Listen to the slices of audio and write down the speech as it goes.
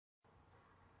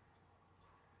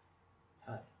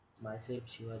Myself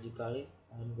Shivaji Kale.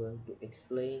 I am going to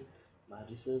explain my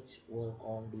research work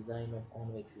on design of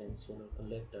convex lens solar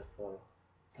collector for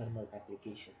thermal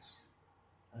applications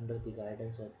under the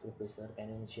guidance of Professor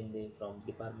N. Shinde from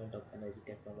Department of Energy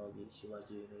Technology, Shivaji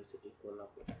University,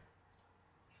 Kolhapur.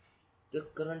 The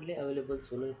currently available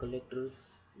solar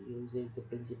collectors uses the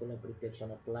principle of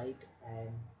reflection of light and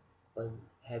by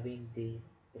having the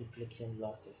reflection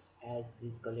losses. As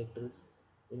these collectors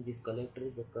in this collector,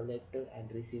 the collector and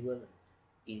receiver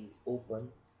is open,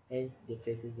 hence they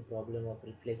faces the problem of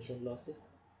reflection losses,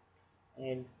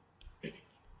 and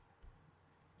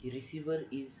the receiver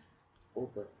is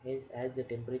open, hence as the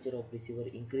temperature of receiver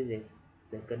increases,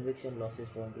 the convection losses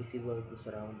from receiver to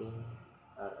surrounding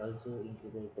are also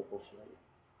increasing proportionally.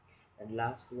 And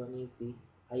last one is the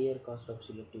higher cost of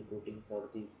selective coating for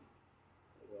these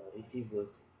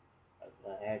receivers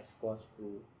adds cost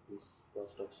to this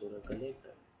cost of solar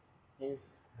collector. Hence,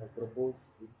 I propose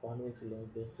this convex lens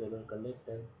based solar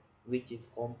collector, which is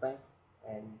compact,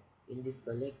 and in this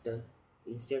collector,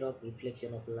 instead of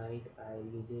reflection of light, I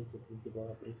use the principle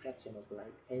of refraction of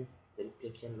light. Hence, the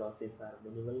reflection losses are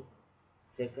minimal.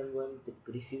 Second one, the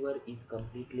receiver is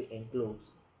completely enclosed,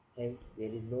 hence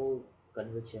there is no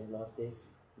convection losses,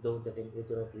 though the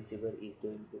temperature of receiver is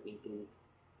going to increase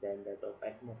than that of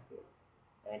atmosphere.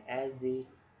 And as the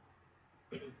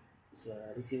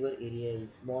receiver area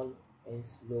is small,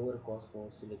 hence lower cost for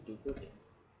selective coating.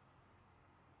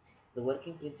 The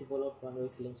working principle of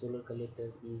convex lens solar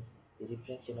collector is the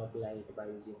refraction of light by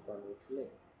using convex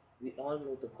lens. We all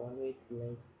know the convex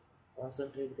lens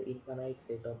concentrate the infinite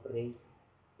set of rays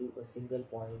to a single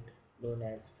point known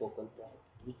as focal point,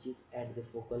 which is at the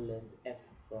focal length f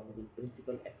from the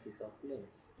principal axis of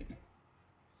lens.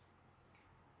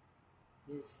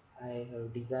 Yes, I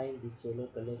have designed this solar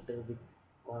collector with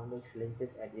convex lenses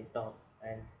at the top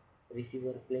and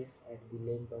receiver placed at the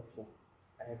length of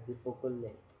at the focal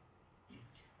length,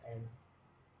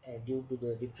 and due to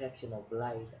the diffraction of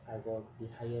light, I got the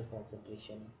higher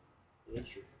concentration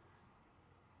ratio.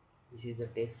 This is the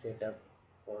test setup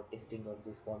for testing of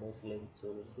this convex lens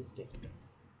solar system.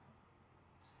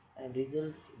 And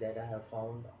results that I have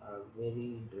found are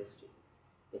very interesting.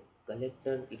 The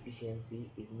collector efficiency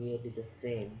is nearly the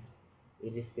same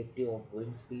irrespective of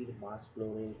wind speed, mass flow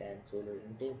rate, and solar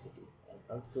intensity. And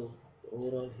also, the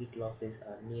overall heat losses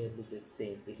are nearly the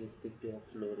same irrespective of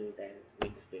flow rate and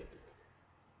wind speed.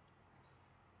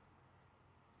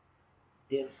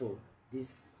 Therefore,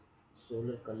 this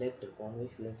solar collector,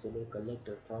 convex lens solar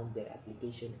collector, found their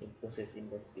application in process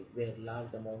industry where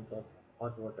large amount of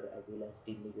hot water as well as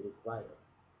steam is required.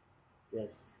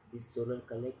 Yes, these solar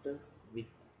collectors with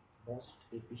most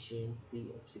efficiency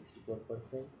of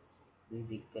 64%.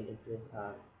 These collectors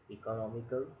are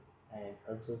economical and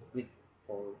also quick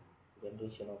for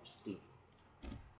generation of steam.